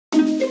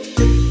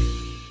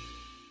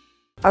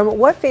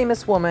What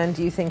famous woman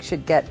do you think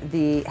should get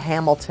the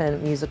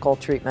Hamilton musical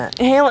treatment?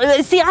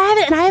 See,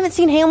 I haven't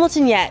seen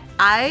Hamilton yet.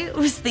 I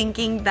was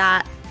thinking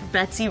that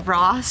Betsy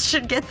Ross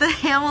should get the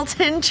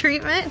Hamilton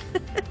treatment.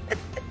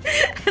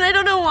 And I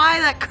don't know why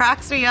that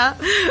cracks me up,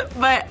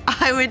 but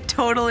I would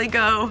totally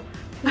go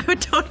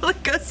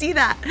see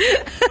that.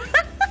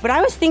 But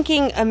I was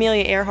thinking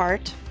Amelia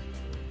Earhart.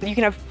 You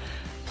can have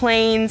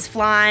planes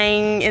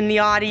flying in the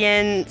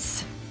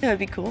audience. That would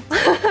be cool.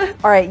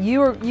 All right,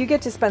 you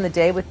get to spend the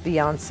day with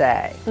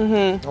Beyoncé.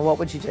 Mm-hmm. What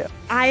would you do?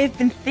 I've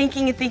been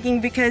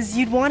thinking because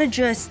you'd want to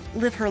just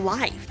live her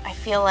life. I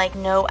feel like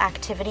no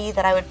activity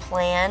that I would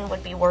plan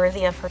would be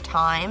worthy of her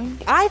time.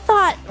 I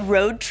thought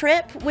road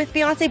trip with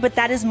Beyoncé, but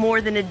that is more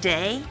than a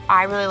day.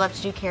 I really love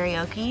to do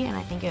karaoke, and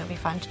I think it would be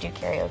fun to do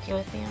karaoke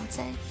with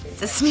Beyoncé.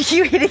 It's a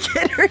sneaky way to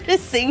get her to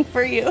sing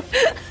for you.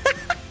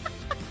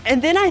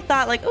 And then I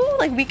thought, like, oh,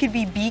 like we could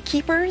be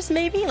beekeepers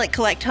maybe, like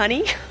collect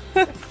honey.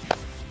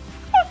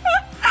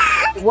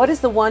 What is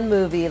the one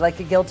movie, like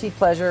a guilty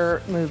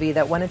pleasure movie,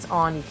 that when it's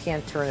on, you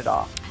can't turn it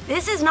off?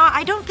 This is not,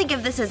 I don't think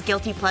of this as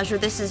guilty pleasure.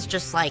 This is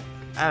just like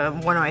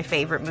one of my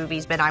favorite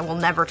movies, but I will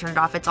never turn it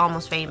off. It's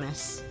Almost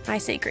Famous. I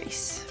say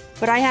Grease.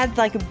 But I had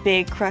like a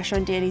big crush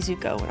on Danny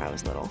Zuko when I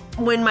was little.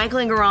 When Michael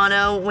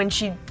Ingrano, when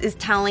she is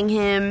telling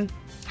him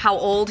how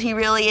old he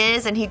really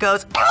is, and he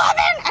goes,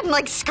 11! And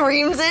like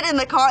screams it in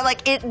the car,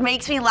 like it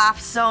makes me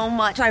laugh so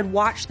much. I'd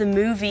watch the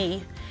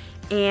movie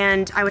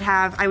and I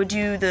would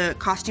do the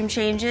costume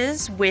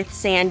changes with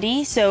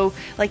Sandy. So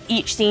like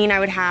each scene I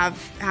would have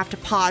to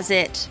pause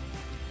it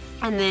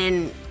and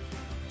then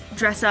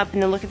dress up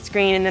and then look at the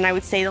screen, and then I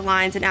would say the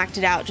lines and act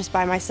it out just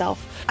by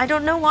myself. I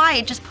don't know why,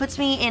 it just puts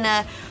me in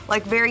a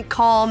like very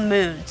calm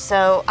mood.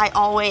 So I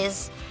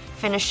always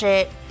finish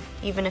it,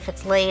 even if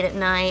it's late at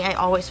night, I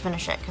always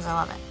finish it because I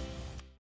love it.